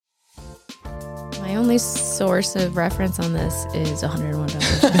My only source of reference on this is $101.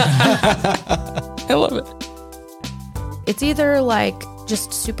 I love it. It's either like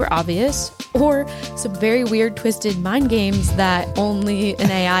just super obvious or some very weird twisted mind games that only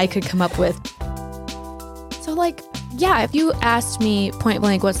an AI could come up with. So like, yeah, if you asked me point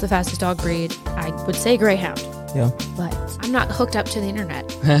blank, what's the fastest dog breed? I would say Greyhound. Yeah. But I'm not hooked up to the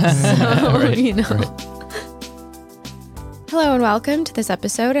internet. So, Right, you know. right. Hello and welcome to this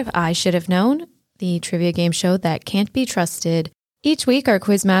episode of I Should Have Known, the trivia game show that can't be trusted. Each week, our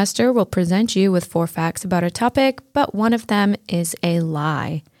quizmaster will present you with 4 facts about a topic, but one of them is a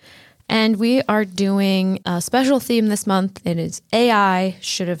lie. And we are doing a special theme this month. It is AI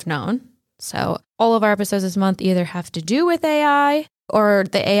Should Have Known. So all of our episodes this month either have to do with AI or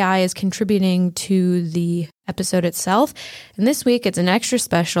the AI is contributing to the episode itself. And this week, it's an extra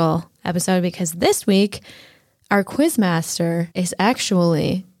special episode because this week, our quizmaster is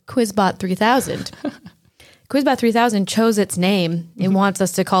actually QuizBot 3000. QuizBot 3000 chose its name. It wants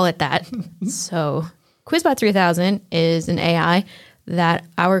us to call it that. So QuizBot 3000 is an AI that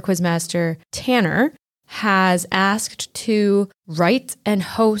our quizmaster, Tanner, has asked to write and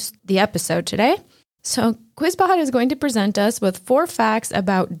host the episode today. So QuizBot is going to present us with 4 facts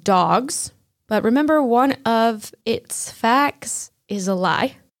about dogs. But remember, one of its facts is a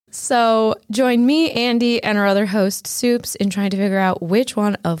lie. So join me, Andy, and our other host, Soups, in trying to figure out which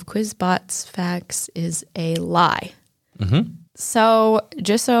one of QuizBot's facts is a lie. Mm-hmm. So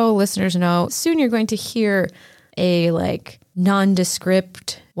just so listeners know, soon you're going to hear a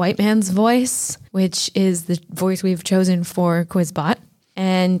nondescript white man's voice, which is the voice we've chosen for QuizBot.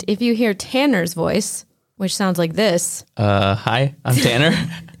 And if you hear Tanner's voice, which sounds like this. Hi, I'm Tanner.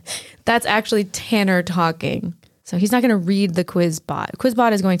 That's actually Tanner talking. So he's not going to read the QuizBot.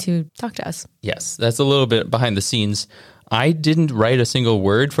 QuizBot is going to talk to us. Yes, that's a little bit behind the scenes. I didn't write a single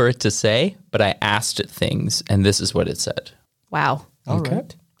word for it to say, but I asked it things, and this is what it said. Wow. All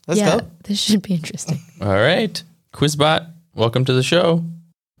right. Let's yeah, go. This should be interesting. All right. QuizBot, welcome to the show.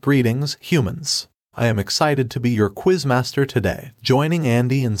 Greetings, humans. I am excited to be your quizmaster today, joining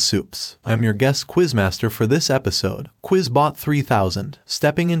Andy and Soups. I'm your guest quizmaster for this episode, QuizBot 3000,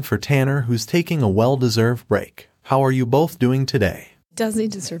 stepping in for Tanner, who's taking a well-deserved break. How are you both doing today? Does he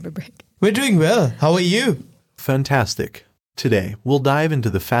deserve a break? We're doing well. How are you? Fantastic. Today, we'll dive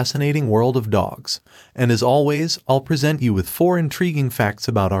into the fascinating world of dogs. And as always, I'll present you with 4 intriguing facts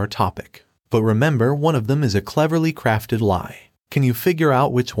about our topic. But remember, one of them is a cleverly crafted lie. Can you figure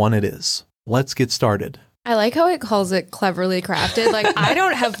out which one it is? Let's get started. I like how it calls it cleverly crafted. Like, I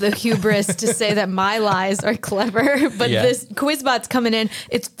don't have the hubris to say that my lies are clever, but this QuizBot's coming in,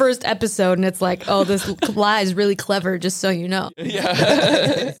 its first episode, and it's like, oh, this lie is really clever, just so you know.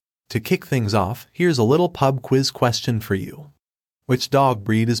 Yeah. To kick things off, here's a little pub quiz question for you. Which dog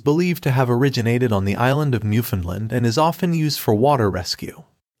breed is believed to have originated on the island of Newfoundland and is often used for water rescue?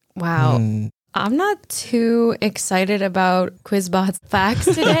 Wow. I'm not too excited about QuizBot's facts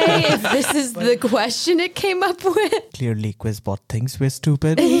today, if this is the question it came up with. Clearly, QuizBot thinks we're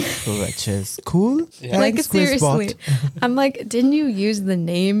stupid, which is cool. Yeah. Thanks, Seriously. QuizBot. I'm like, didn't you use the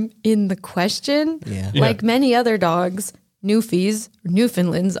name in the question? Yeah. Like many other dogs,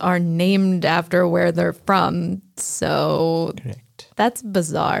 Newfoundlands are named after where they're from. So Correct. that's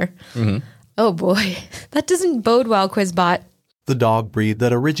bizarre. Mm-hmm. Oh boy, that doesn't bode well, QuizBot. The dog breed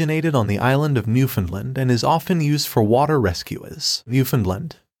that originated on the island of Newfoundland and is often used for water rescue is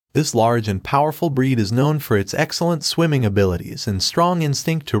Newfoundland. This large and powerful breed is known for its excellent swimming abilities and strong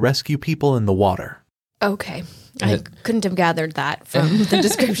instinct to rescue people in the water. Okay, I couldn't have gathered that from the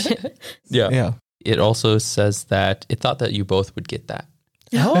description. Yeah. It also says that it thought that you both would get that.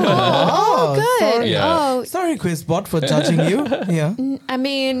 Oh, good. Sorry. Yeah. Oh, Sorry, QuizBot, for judging you. Yeah. I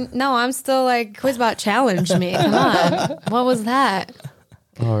mean, no, I'm still like, QuizBot challenged me. Come on. What was that?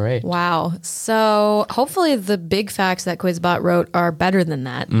 All right. Wow. So hopefully the big facts that QuizBot wrote are better than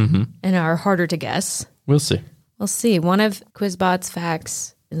that and are harder to guess. We'll see. We'll see. One of QuizBot's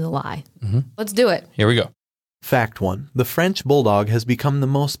facts is a lie. Let's do it. Here we go. Fact 1. The French Bulldog has become the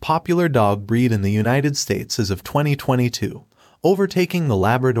most popular dog breed in the United States as of 2022, overtaking the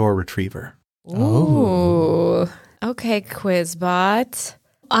Labrador Retriever. Ooh. Okay, QuizBot.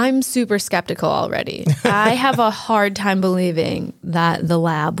 I'm super skeptical already. I have a hard time believing that the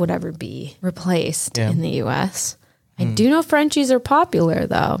lab would ever be replaced in the U.S. I do know Frenchies are popular,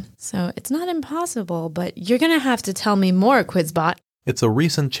 though, so it's not impossible, but you're going to have to tell me more, QuizBot. It's a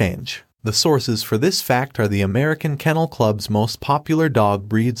recent change. The sources for this fact are the American Kennel Club's most popular dog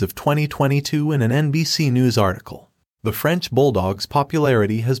breeds of 2022 in an NBC News article. The French Bulldog's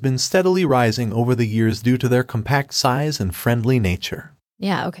popularity has been steadily rising over the years due to their compact size and friendly nature.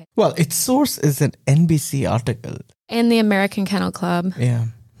 Yeah, okay. Well, its source is an NBC article. And the American Kennel Club. Yeah.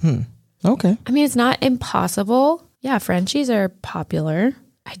 Okay. I mean, it's not impossible. Yeah, Frenchies are popular.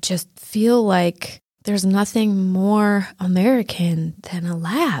 I just feel like there's nothing more American than a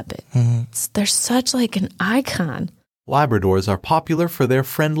lab. They're such like an icon. Labradors are popular for their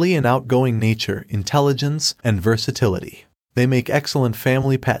friendly and outgoing nature, intelligence, and versatility. They make excellent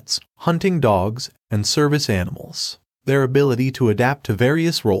family pets, hunting dogs, and service animals. Their ability to adapt to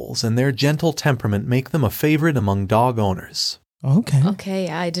various roles and their gentle temperament make them a favorite among dog owners. Okay. Okay,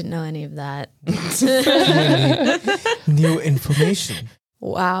 I didn't know any of that. New information.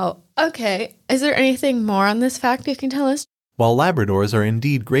 Wow. Okay. Is there anything more on this fact you can tell us? While Labradors are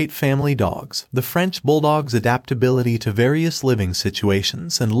indeed great family dogs, the French Bulldog's adaptability to various living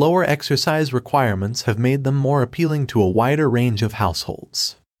situations and lower exercise requirements have made them more appealing to a wider range of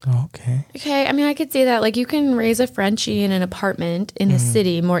households. Okay. Okay, I mean, I could see that. Like, you can raise a Frenchie in an apartment in a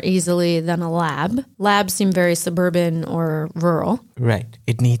city more easily than a lab. Labs seem very suburban or rural. Right.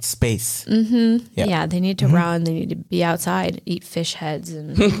 It needs space. Yeah, they need to run. They need to be outside, eat fish heads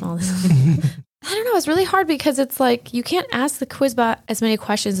and all this. I don't know. It's really hard because it's like you can't ask the QuizBot as many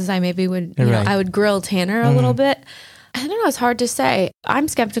questions as I maybe would. You know, I would grill Tanner a little bit. I don't know. It's hard to say. I'm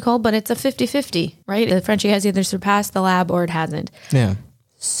skeptical, but it's a 50-50, right? The Frenchie has either surpassed the lab or it hasn't. Yeah.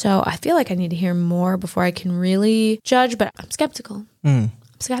 So I feel like I need to hear more before I can really judge, but I'm skeptical. I'm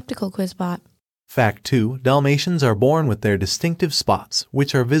skeptical, QuizBot. Fact 2. Dalmatians are born with their distinctive spots,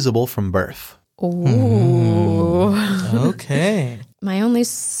 which are visible from birth. Ooh. Okay. My only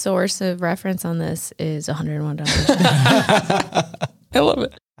source of reference on this is 101 Dalmatians. I love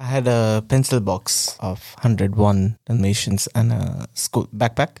it. I had a pencil box of 101 Dalmatians and a school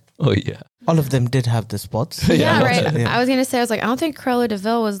backpack. Oh, yeah. All of them did have the spots. Yeah, right. Yeah. I was going to say, I was like, I don't think Cruella de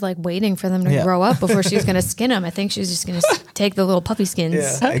Vil was like waiting for them to grow up before she was going to skin them. I think she was just going to take the little puppy skins.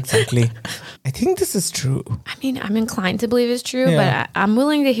 Yeah, exactly. I think this is true. I mean, I'm inclined to believe it's true, but I'm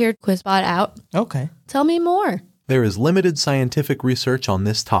willing to hear QuizBot out. Okay. Tell me more. There is limited scientific research on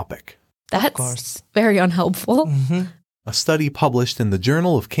this topic. That's very unhelpful. A study published in the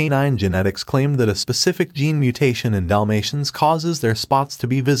Journal of Canine Genetics claimed that a specific gene mutation in Dalmatians causes their spots to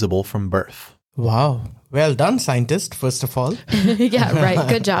be visible from birth. Wow. Well done, scientist, first of all. Yeah, right.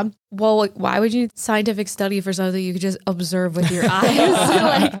 Good job. Well, why would you scientific study for something you could just observe with your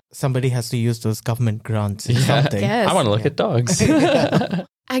eyes? Somebody has to use those government grants or something. I want to look at dogs.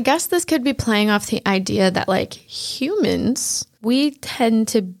 I guess this could be playing off the idea that like humans, we tend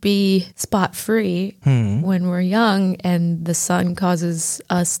to be spot free when we're young and the sun causes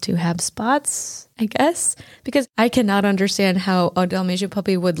us to have spots, I guess. Because I cannot understand how a Dalmatian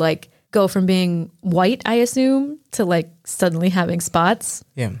puppy would like go from being white, I assume, to like suddenly having spots.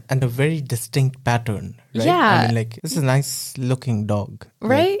 Yeah. And a very distinct pattern, right? Yeah. I mean, like, this is a nice looking dog.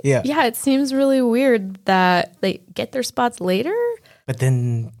 Right? Like, yeah. Yeah, it seems really weird that they get their spots later. But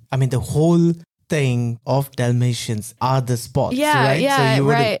then, I mean, the whole thing of Dalmatians are the spots, Yeah, right? yeah, so you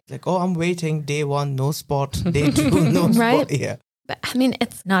would right. like, oh, I'm waiting, day 1, no spot, day 2, no Right? spot. Yeah. But I mean,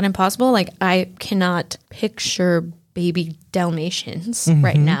 it's not impossible. Like, I cannot picture baby Dalmatians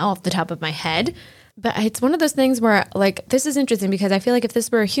right now off the top of my head. But it's one of those things where, like, this is interesting because I feel like if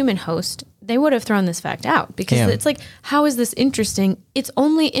this were a human host, they would have thrown this fact out because it's like, how is this interesting? It's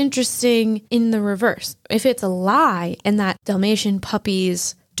only interesting in the reverse. If it's a lie and that Dalmatian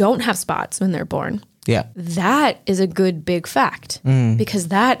puppies don't have spots when they're born, Yeah. that is a good big fact because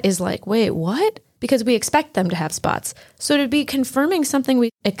that is like, wait, what? Because we expect them to have spots. So to be confirming something we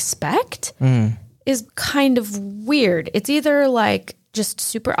expect is kind of weird. It's either like just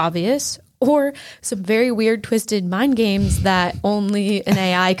super obvious or some very weird twisted mind games that only an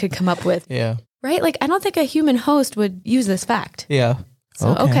AI could come up with. Yeah. Right? Like, I don't think a human host would use this fact. Yeah.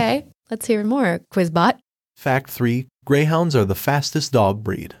 So, okay, let's hear more, QuizBot. Fact 3. Greyhounds are the fastest dog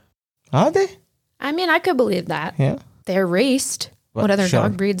breed. Are they? I mean, I could believe that. Yeah. They're raced. Well, What other sure,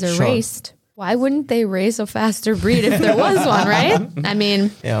 dog breeds are sure. raced? Why wouldn't they race a faster breed if there was one, right? I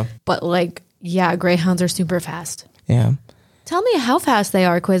mean, Yeah. but like, yeah, greyhounds are super fast. Yeah. Tell me how fast they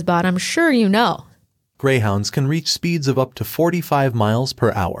are, QuizBot. I'm sure you know. Greyhounds can reach speeds of up to 45 miles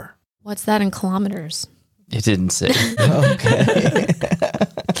per hour. What's that in kilometers? It didn't say.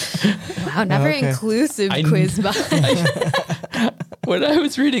 Wow, not very Okay. inclusive, I- QuizBot. When I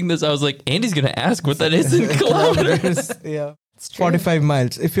was reading this, I was like, Andy's going to ask what that is in kilometers. Yeah. It's true. 45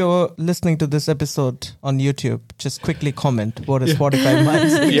 miles. If you're listening to this episode on YouTube, just quickly comment what is 45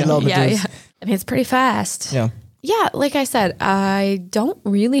 miles in kilometers. Yeah. I mean, it's pretty fast. Yeah. Yeah, like I said, I don't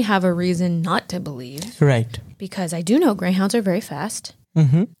really have a reason not to believe Right. because I do know greyhounds are very fast.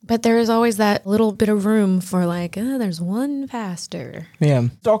 But there is always that little bit of room for like, there's one faster. Yeah.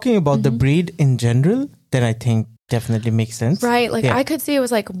 Talking about the breed in general, then I think definitely makes sense. Right. Like I could see it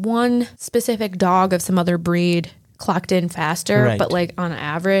was like one specific dog of some other breed clocked in faster, Right. but like on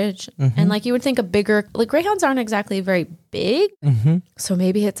average. And like you would think a bigger, like greyhounds aren't exactly very big. So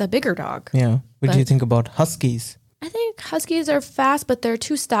maybe it's a bigger dog. Yeah. What do you But- think about huskies? I think huskies are fast, but they're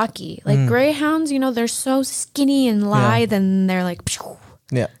too stocky. Like greyhounds, they're so skinny and lithe and they're like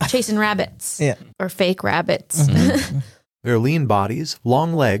Yeah. chasing rabbits Yeah. or fake rabbits. Their lean bodies,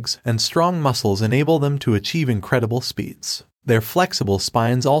 long legs, and strong muscles enable them to achieve incredible speeds. Their flexible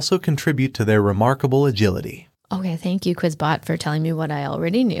spines also contribute to their remarkable agility. Okay, thank you, QuizBot, for telling me what I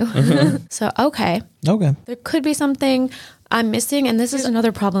already knew. So, okay, Okay. there could be something I'm missing, and this is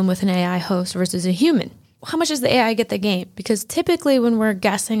another problem with an AI host versus a human. How much does the AI get the game? Because typically when we're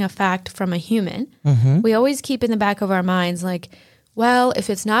guessing a fact from a human, we always keep in the back of our minds like, well, if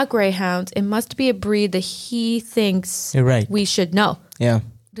it's not greyhounds, it must be a breed that he thinks You're right. we should know. Yeah.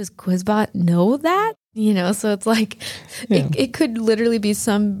 Does QuizBot know that? So it's like, it could literally be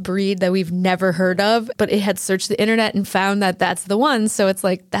some breed that we've never heard of, but it had searched the internet and found that that's the one. So it's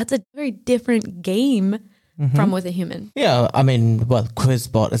like, that's a very different game from with a human. Yeah. I mean, well,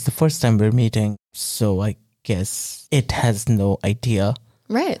 QuizBot is the first time we're meeting. So I guess it has no idea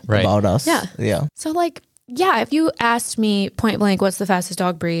Right. about us. Yeah. Yeah. So like, yeah, if you asked me point blank, what's the fastest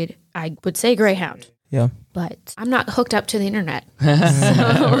dog breed? I would say greyhound, Yeah. but I'm not hooked up to the internet.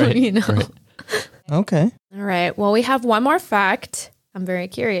 So, Okay. All right. Well, we have one more fact. I'm very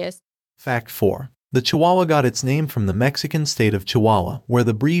curious. Fact 4. The Chihuahua got its name from the Mexican state of Chihuahua, where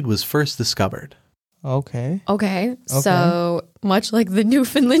the breed was first discovered. Okay. Okay. So much like the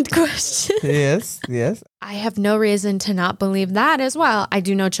Newfoundland question. Yes. Yes. I have no reason to not believe that as well. I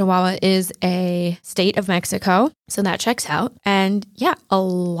do know Chihuahua is a state of Mexico, so that checks out. And yeah, a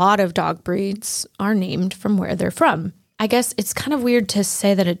lot of dog breeds are named from where they're from. I guess it's kind of weird to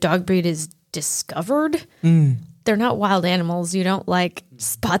say that a dog breed is discovered. They're not wild animals. You don't like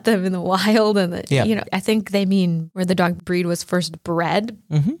spot them in the wild. And, I think they mean where the dog breed was first bred.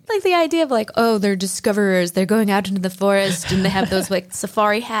 Like the idea of like, oh, they're discoverers. They're going out into the forest and they have those like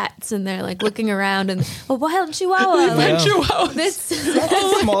safari hats and they're like looking around and a wild Chihuahua. Like, this, That's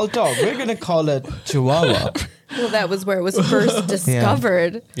a small dog. We're going to call it Chihuahua. well, that was where it was first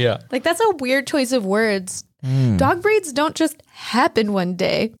discovered. Yeah. Like that's a weird choice of words. Dog breeds don't just happen one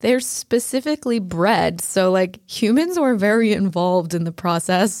day. They're specifically bred. So like humans were very involved in the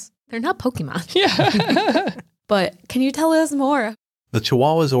process. They're not Pokemon. Yeah. But can you tell us more? The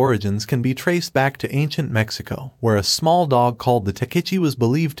Chihuahua's origins can be traced back to ancient Mexico, where a small dog called the Tequichi was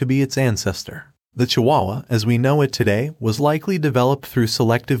believed to be its ancestor. The Chihuahua, as we know it today, was likely developed through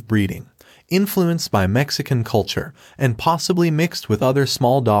selective breeding, influenced by Mexican culture, and possibly mixed with other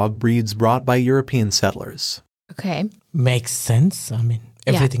small dog breeds brought by European settlers. Okay. Makes sense. I mean,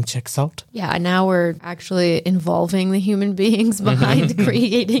 everything checks out. Yeah, now we're actually involving the human beings behind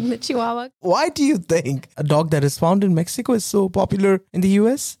creating the Chihuahua. Why do you think a dog that is found in Mexico is so popular in the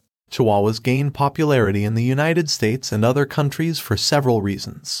US? Chihuahuas gained popularity in the United States and other countries for several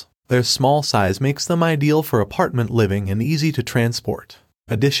reasons. Their small size makes them ideal for apartment living and easy to transport.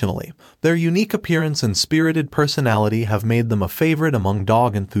 Additionally, their unique appearance and spirited personality have made them a favorite among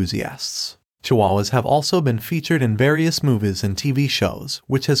dog enthusiasts. Chihuahuas have also been featured in various movies and TV shows,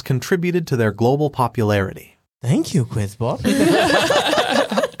 which has contributed to their global popularity. Thank you, QuizBot.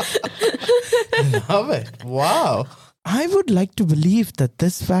 Love it. Wow. I would like to believe that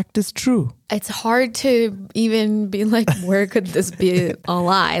this fact is true. It's hard to even be like, where could this be a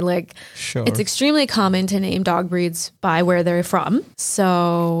lie? Like, Sure. it's extremely common to name dog breeds by where they're from.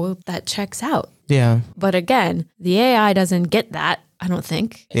 So that checks out. Yeah. But again, the AI doesn't get that, I don't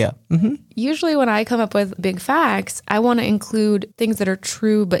think. Yeah. Usually when I come up with big facts, I want to include things that are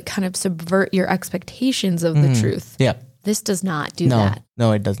true, but kind of subvert your expectations of the truth. Yeah. This does not do No. that.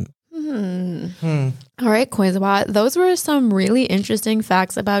 No, it doesn't. All right, QuizBot, those were some really interesting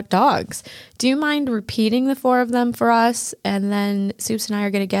facts about dogs. Do you mind repeating the 4 of them for us? And then Soups and I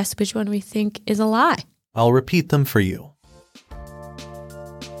are going to guess which one we think is a lie. I'll repeat them for you.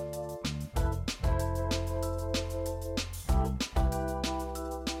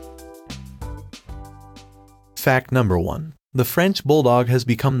 Fact number 1. The French Bulldog has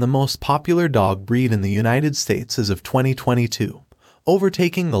become the most popular dog breed in the United States as of 2022,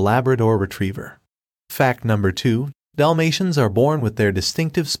 overtaking the Labrador Retriever. Fact number 2. Dalmatians are born with their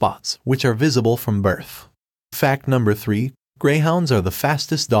distinctive spots, which are visible from birth. Fact number 3. Greyhounds are the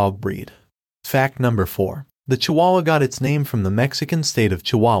fastest dog breed. Fact number 4. The Chihuahua got its name from the Mexican state of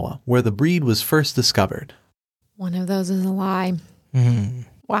Chihuahua, where the breed was first discovered. One of those is a lie.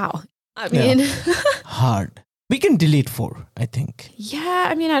 Wow. I mean, Hard. We can delete 4, I think. yeah,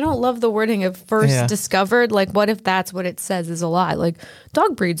 I mean, I don't love the wording of first discovered. Like, what if that's what it says is a lie? Like,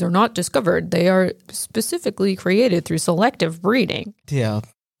 dog breeds are not discovered. They are specifically created through selective breeding. Yeah.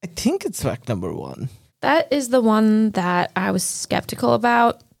 I think it's fact number 1. That is the one that I was skeptical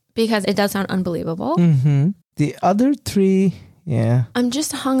about because it does sound unbelievable. The other 3, yeah. I'm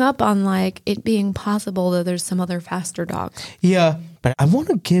just hung up on like it being possible that there's some other faster dogs. Yeah. But I want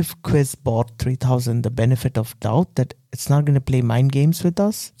to give QuizBot 3000 the benefit of doubt that it's not going to play mind games with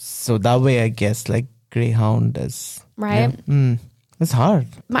us. So that way, I guess, like Greyhound is... Right? Yeah. It's hard.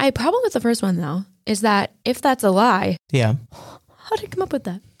 My problem with the first one, though, is that if that's a lie, Yeah. how did it come up with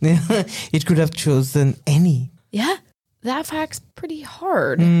that? It could have chosen any. Yeah, that fact's pretty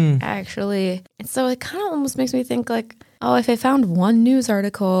hard, actually. And so it kind of almost makes me think like, oh, if I found one news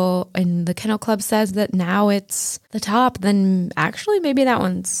article and the Kennel Club says that now it's the top, then actually maybe that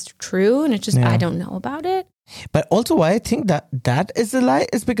one's true. And it's just, I don't know about it. But also why I think that is a lie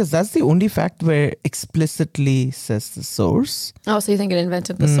is because that's the only fact where explicitly says the source. Oh, so you think it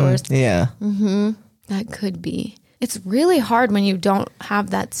invented the source? Yeah. That could be. It's really hard when you don't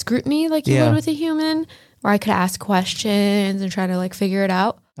have that scrutiny like you would with a human, where I could ask questions and try to like figure it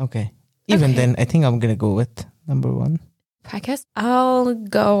out. Okay. Even then, I think I'm going to go with number 1. I guess I'll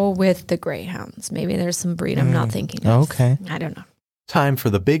go with the Greyhounds. Maybe there's some breed I'm not thinking of. Okay. I don't know. Time for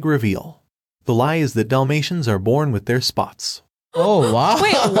the big reveal. The lie is that Dalmatians are born with their spots. Oh, wow.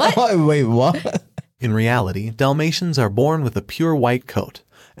 Wait, what? Wait, what? In reality, Dalmatians are born with a pure white coat,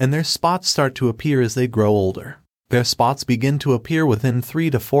 and their spots start to appear as they grow older. Their spots begin to appear within 3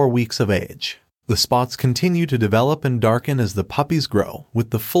 to 4 weeks of age. The spots continue to develop and darken as the puppies grow,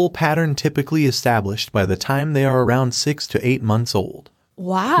 with the full pattern typically established by the time they are around 6 to 8 months old.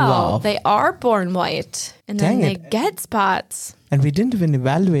 Wow. They are born white, and then they get spots. And we didn't even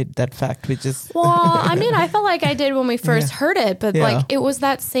evaluate that fact, which is... Well, I mean, I felt like I did when we first heard it, but like it was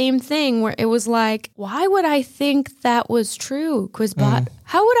that same thing where it was like, why would I think that was true, QuizBot?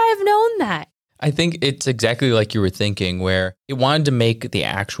 How would I have known that? I think it's exactly like you were thinking, where it wanted to make the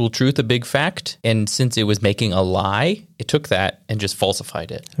actual truth a big fact. And since it was making a lie, it took that and just falsified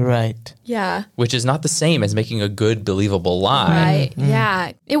it. Right. Yeah. Which is not the same as making a good, believable lie. Right.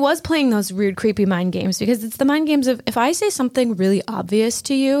 Yeah. It was playing those weird, creepy mind games because it's the mind games of if I say something really obvious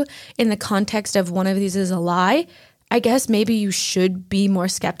to you in the context of one of these is a lie, I guess maybe you should be more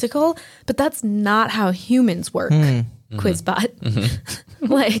skeptical, but that's not how humans work. QuizBot.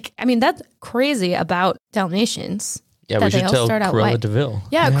 Like, I mean, that's crazy about Dalmatians. Yeah, we should tell Cruella de Vil.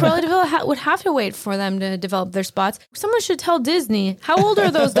 Yeah, Cruella de Vil would have to wait for them to develop their spots. Someone should tell Disney, how old are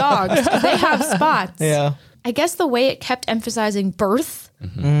those dogs? They have spots. Yeah. I guess the way it kept emphasizing birth,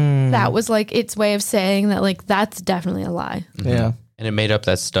 that was like its way of saying that like that's definitely a lie. Yeah. And it made up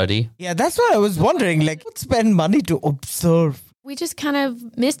that study. Yeah, that's what I was wondering. Like, would spend money to observe? We just kind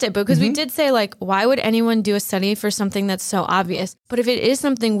of missed it because we did say like, why would anyone do a study for something that's so obvious? But if it is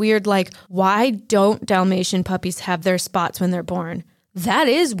something weird, like why don't Dalmatian puppies have their spots when they're born? That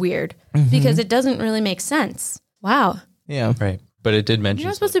is weird because it doesn't really make sense. Wow. Yeah. Right. But it did mention... You're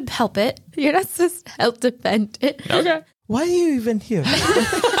not supposed to help it. You're not supposed to help defend it. Okay. Why are you even here?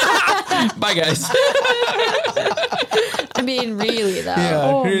 Bye, guys. I mean, really, though.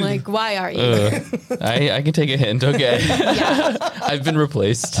 Yeah, really. Like, why are you? I can take a hint. Okay. Yeah. I've been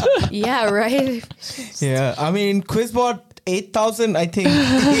replaced. Yeah, right? Yeah. I mean, QuizBot 8,000, I think.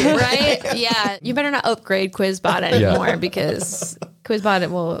 Right? Yeah. You better not upgrade QuizBot anymore because QuizBot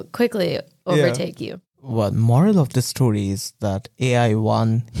will quickly overtake you. Well, moral of the story is that AI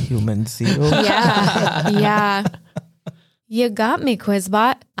 1, human 0. Yeah. Yeah. You got me,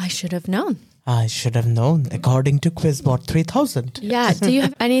 QuizBot. I should have known. I should have known, according to QuizBot 3000. Yeah. Do you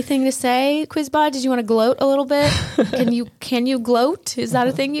have anything to say, QuizBot? Did you want to gloat a little bit? Can you gloat? Is that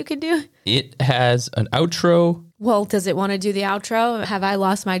a thing you can do? It has an outro. Well, does it want to do the outro? Have I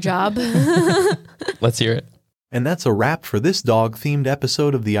lost my job? Let's hear it. And that's a wrap for this dog-themed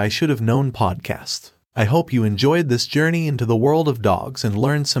episode of the I Should Have Known podcast. I hope you enjoyed this journey into the world of dogs and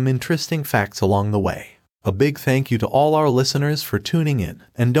learned some interesting facts along the way. A big thank you to all our listeners for tuning in,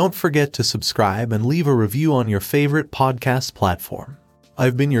 and don't forget to subscribe and leave a review on your favorite podcast platform.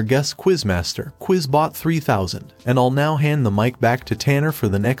 I've been your guest quizmaster, QuizBot 3000, and I'll now hand the mic back to Tanner for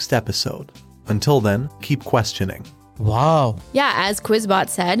the next episode. Until then, keep questioning. Wow. Yeah, as QuizBot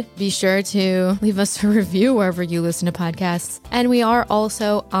said, be sure to leave us a review wherever you listen to podcasts. And we are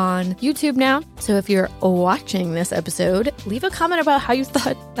also on YouTube now. So if you're watching this episode, leave a comment about how you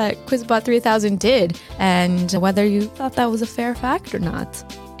thought that QuizBot 3000 did and whether you thought that was a fair fact or not.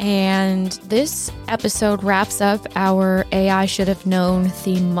 And this episode wraps up our AI Should Have Known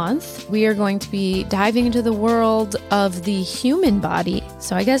theme month. We are going to be diving into the world of the human body.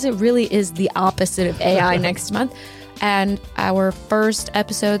 So I guess it really is the opposite of AI next month. And our first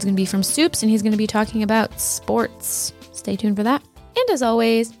episode is going to be from Soups, and he's going to be talking about sports. Stay tuned for that. And as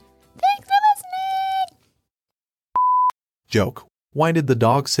always, thanks for listening. Joke. Why did the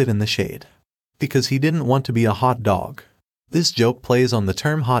dog sit in the shade? Because he didn't want to be a hot dog. This joke plays on the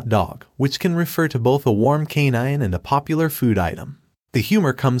term hot dog, which can refer to both a warm canine and a popular food item. The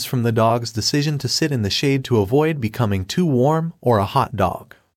humor comes from the dog's decision to sit in the shade to avoid becoming too warm or a hot dog.